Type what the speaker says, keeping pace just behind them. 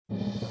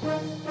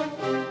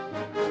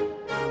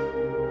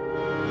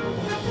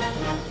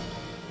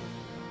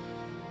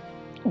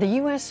The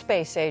U.S.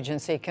 Space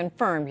Agency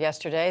confirmed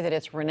yesterday that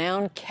its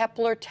renowned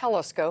Kepler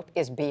telescope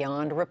is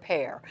beyond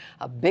repair,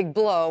 a big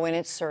blow in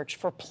its search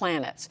for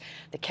planets.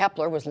 The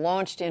Kepler was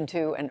launched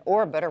into an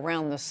orbit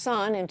around the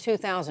Sun in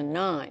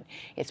 2009.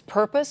 Its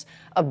purpose?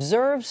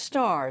 Observe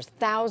stars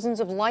thousands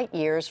of light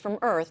years from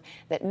Earth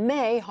that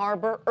may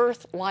harbor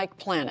Earth-like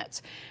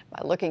planets.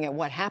 By looking at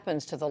what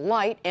happens to the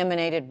light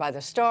emanated by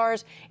the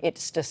stars,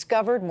 it's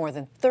discovered more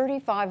than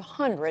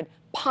 3,500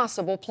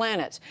 possible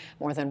planets,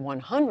 more than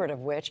 100 of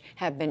which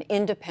have been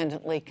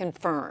independently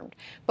confirmed.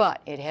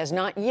 But it has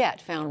not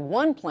yet found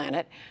one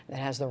planet that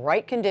has the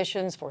right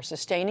conditions for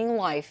sustaining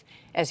life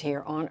as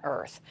here on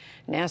Earth.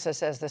 NASA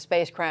says the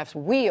spacecraft's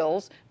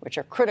wheels, which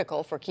are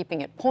critical for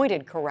keeping it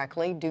pointed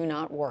correctly, do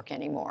not work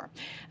anymore.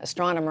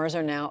 Astronomers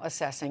are now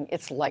assessing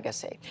its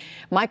legacy.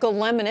 Michael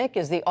Lemonick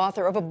is the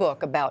author of a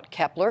book about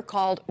Kepler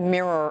called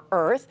Mirror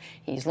Earth.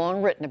 He's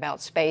long written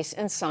about space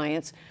and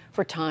science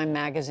for Time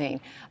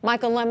magazine.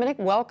 Michael Lemonick,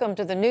 welcome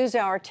to the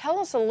NewsHour. Tell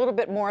us a little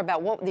bit more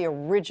about what the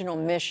original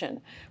mission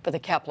for the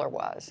Kepler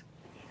was.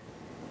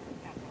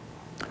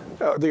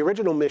 The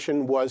original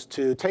mission was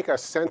to take a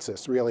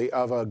census, really,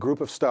 of a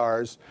group of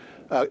stars,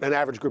 an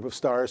average group of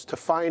stars, to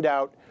find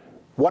out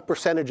what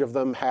percentage of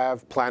them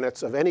have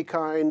planets of any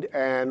kind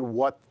and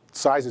what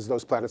sizes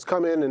those planets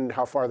come in and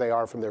how far they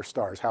are from their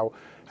stars, how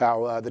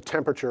the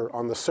temperature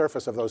on the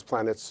surface of those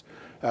planets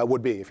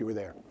would be if you were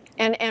there.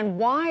 And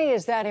why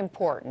is that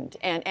important?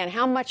 And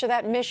how much of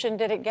that mission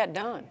did it get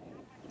done?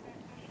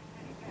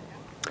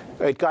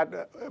 It got,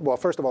 well,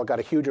 first of all, it got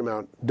a huge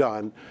amount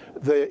done.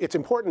 It's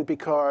important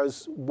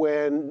because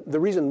the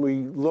reason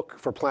we look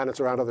for planets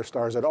around other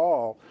stars at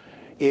all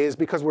is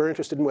because we're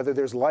interested in whether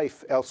there's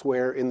life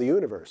elsewhere in the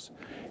universe.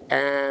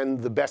 And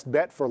the best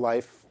bet for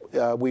life,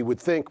 we would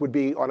think, would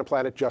be on a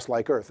planet just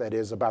like Earth, that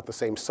is, about the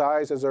same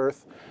size as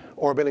Earth,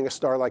 orbiting a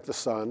star like the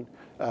Sun,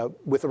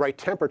 with the right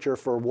temperature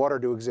for water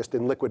to exist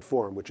in liquid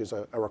form, which is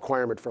a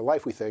requirement for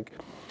life, we think.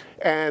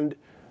 And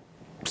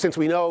since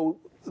we know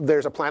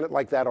there's a planet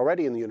like that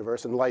already in the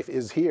universe and life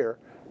is here,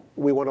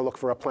 we want to look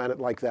for a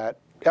planet like that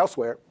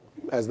elsewhere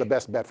as the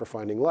best bet for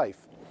finding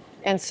life.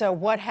 And so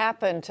what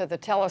happened to the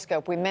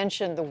telescope? We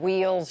mentioned the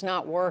wheels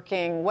not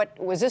working.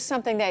 Was this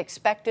something they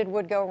expected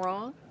would go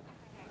wrong?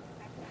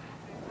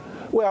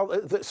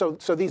 Well,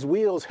 so these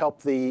wheels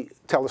help the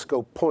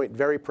telescope point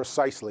very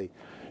precisely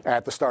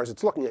at the stars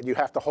it's looking at. You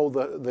have to hold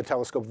the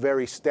telescope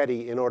very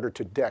steady in order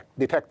to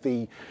detect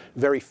the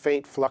very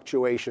faint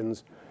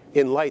fluctuations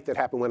in light that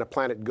happen when a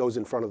planet goes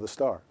in front of the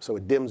star. So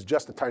it dims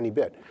just a tiny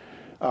bit.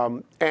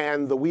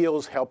 And the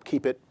wheels help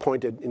keep it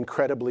pointed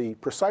incredibly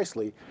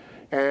precisely.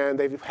 And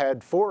they've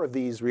had 4 of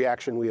these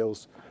reaction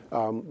wheels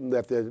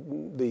that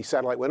the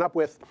satellite went up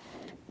with.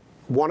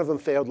 One of them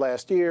failed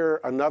last year,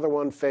 another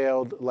one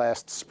failed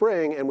last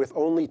spring, and with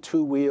only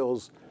 2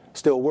 wheels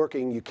still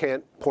working, you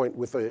can't point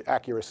with the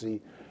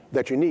accuracy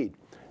that you need.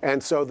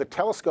 And so the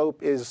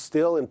telescope is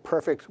still in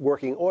perfect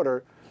working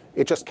order.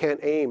 It just can't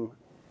aim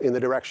in the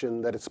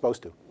direction that it's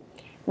supposed to.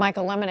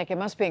 Michael Lemonick, it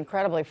must be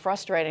incredibly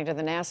frustrating to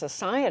the NASA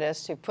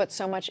scientists who put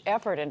so much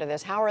effort into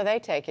this. How are they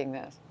taking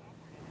this?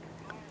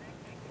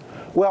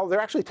 Well,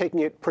 they're actually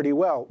taking it pretty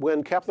well.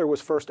 When Kepler was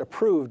first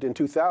approved in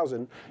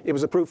 2000, it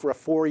was approved for a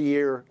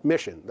 4-year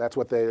mission. That's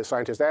what the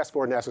scientists asked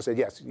for. NASA said,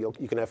 yes, you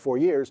can have 4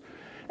 years.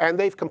 And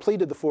they've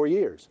completed the 4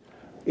 years.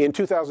 In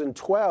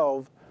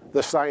 2012,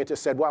 the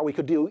scientists said, well, we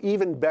could do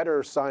even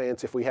better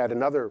science if we had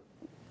another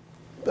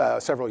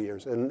several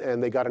years.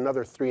 And they got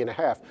another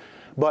 3.5.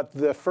 But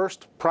the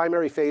first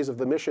primary phase of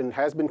the mission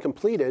has been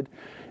completed.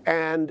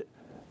 And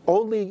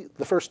only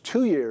the first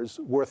 2 years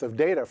worth of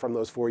data from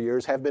those 4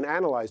 years have been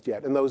analyzed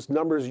yet. And those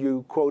numbers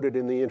you quoted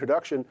in the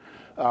introduction,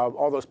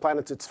 all those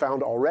planets it's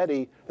found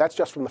already, that's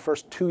just from the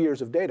first 2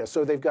 years of data.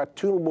 So they've got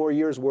 2 more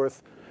years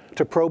worth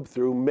to probe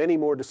through, many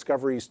more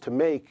discoveries to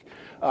make.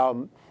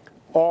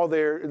 All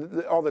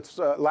that's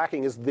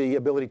lacking is the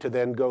ability to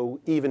then go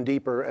even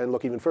deeper and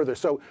look even further.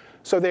 So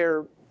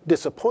they're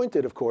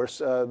disappointed, of course.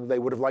 They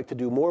would have liked to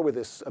do more with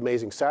this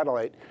amazing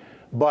satellite,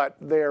 but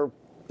they're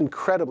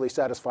incredibly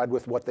satisfied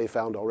with what they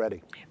found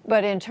already.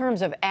 But in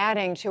terms of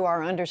adding to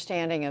our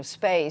understanding of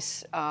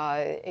space,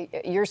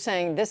 you're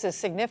saying this is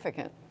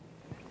significant.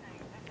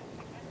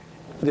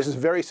 This is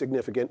very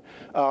significant.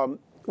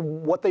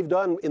 What they've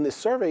done in this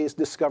survey is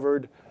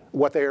discovered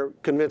what they're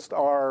convinced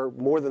are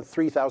more than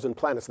 3,000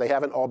 planets. They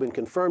haven't all been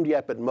confirmed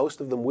yet, but most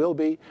of them will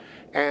be.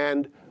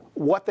 And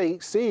what they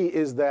see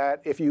is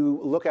that if you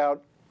look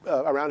out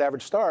around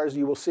average stars,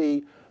 you will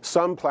see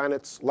some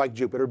planets like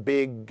Jupiter,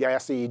 big,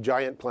 gassy,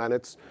 giant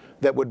planets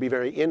that would be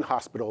very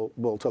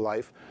inhospitable to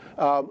life.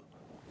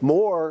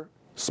 More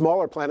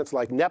smaller planets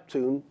like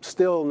Neptune,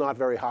 still not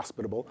very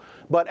hospitable.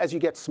 But as you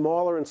get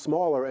smaller and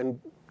smaller and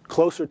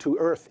closer to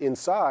Earth in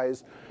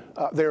size,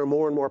 there are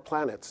more and more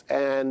planets.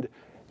 And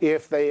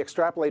if they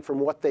extrapolate from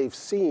what they've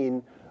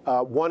seen,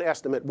 one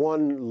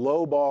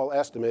lowball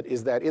estimate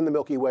is that in the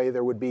Milky Way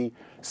there would be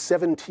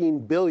 17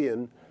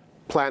 billion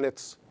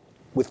planets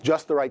with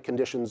just the right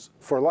conditions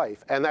for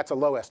life. And that's a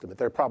low estimate.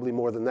 There are probably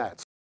more than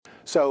that.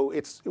 So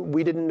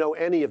we didn't know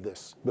any of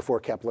this before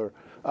Kepler.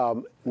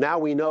 Now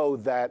we know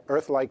that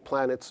Earth-like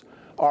planets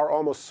are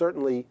almost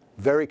certainly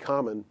very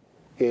common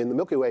in the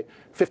Milky Way.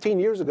 15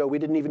 years ago, we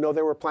didn't even know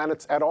there were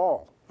planets at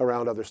all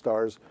around other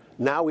stars.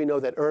 Now we know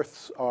that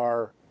Earths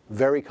are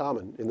very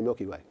common in the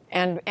Milky Way.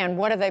 And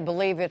what do they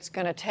believe it's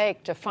going to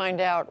take to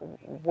find out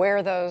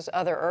where those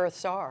other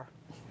Earths are?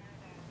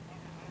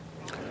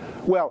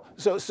 Well,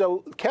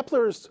 so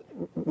Kepler's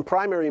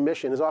primary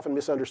mission is often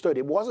misunderstood.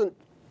 It wasn't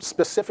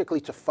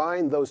specifically to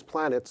find those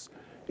planets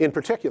in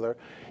particular.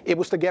 It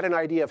was to get an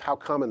idea of how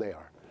common they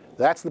are.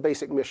 That's the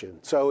basic mission.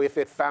 So if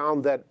it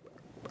found that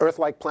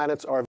Earth-like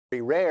planets are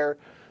very rare,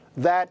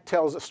 that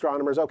tells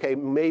astronomers, okay,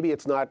 maybe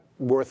it's not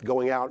worth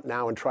going out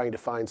now and trying to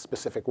find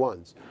specific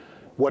ones.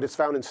 What it's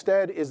found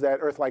instead is that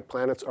Earth-like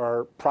planets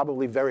are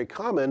probably very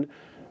common.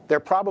 There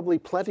are probably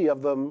plenty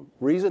of them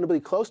reasonably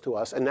close to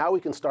us, and now we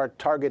can start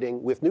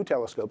targeting, with new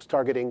telescopes,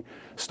 targeting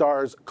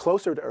stars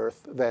closer to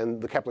Earth than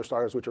the Kepler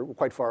stars, which are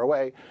quite far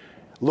away,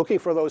 looking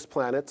for those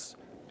planets,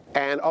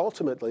 and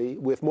ultimately,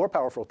 with more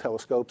powerful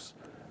telescopes,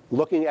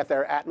 looking at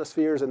their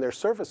atmospheres and their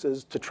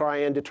surfaces to try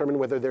and determine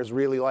whether there's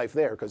really life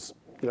there. Because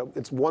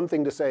it's one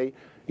thing to say,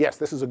 yes,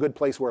 this is a good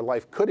place where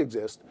life could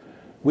exist.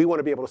 We want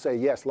to be able to say,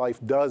 yes, life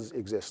does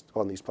exist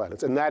on these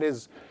planets. And that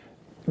is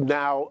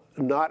now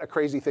not a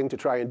crazy thing to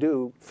try and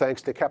do,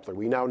 thanks to Kepler.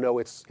 We now know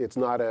it's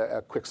not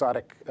a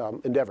quixotic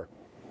endeavor.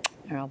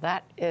 Well,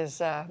 that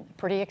is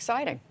pretty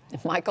exciting.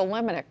 Michael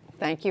Lemonick,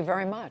 thank you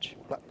very much.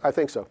 I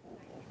think so.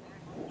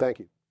 Thank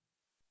you.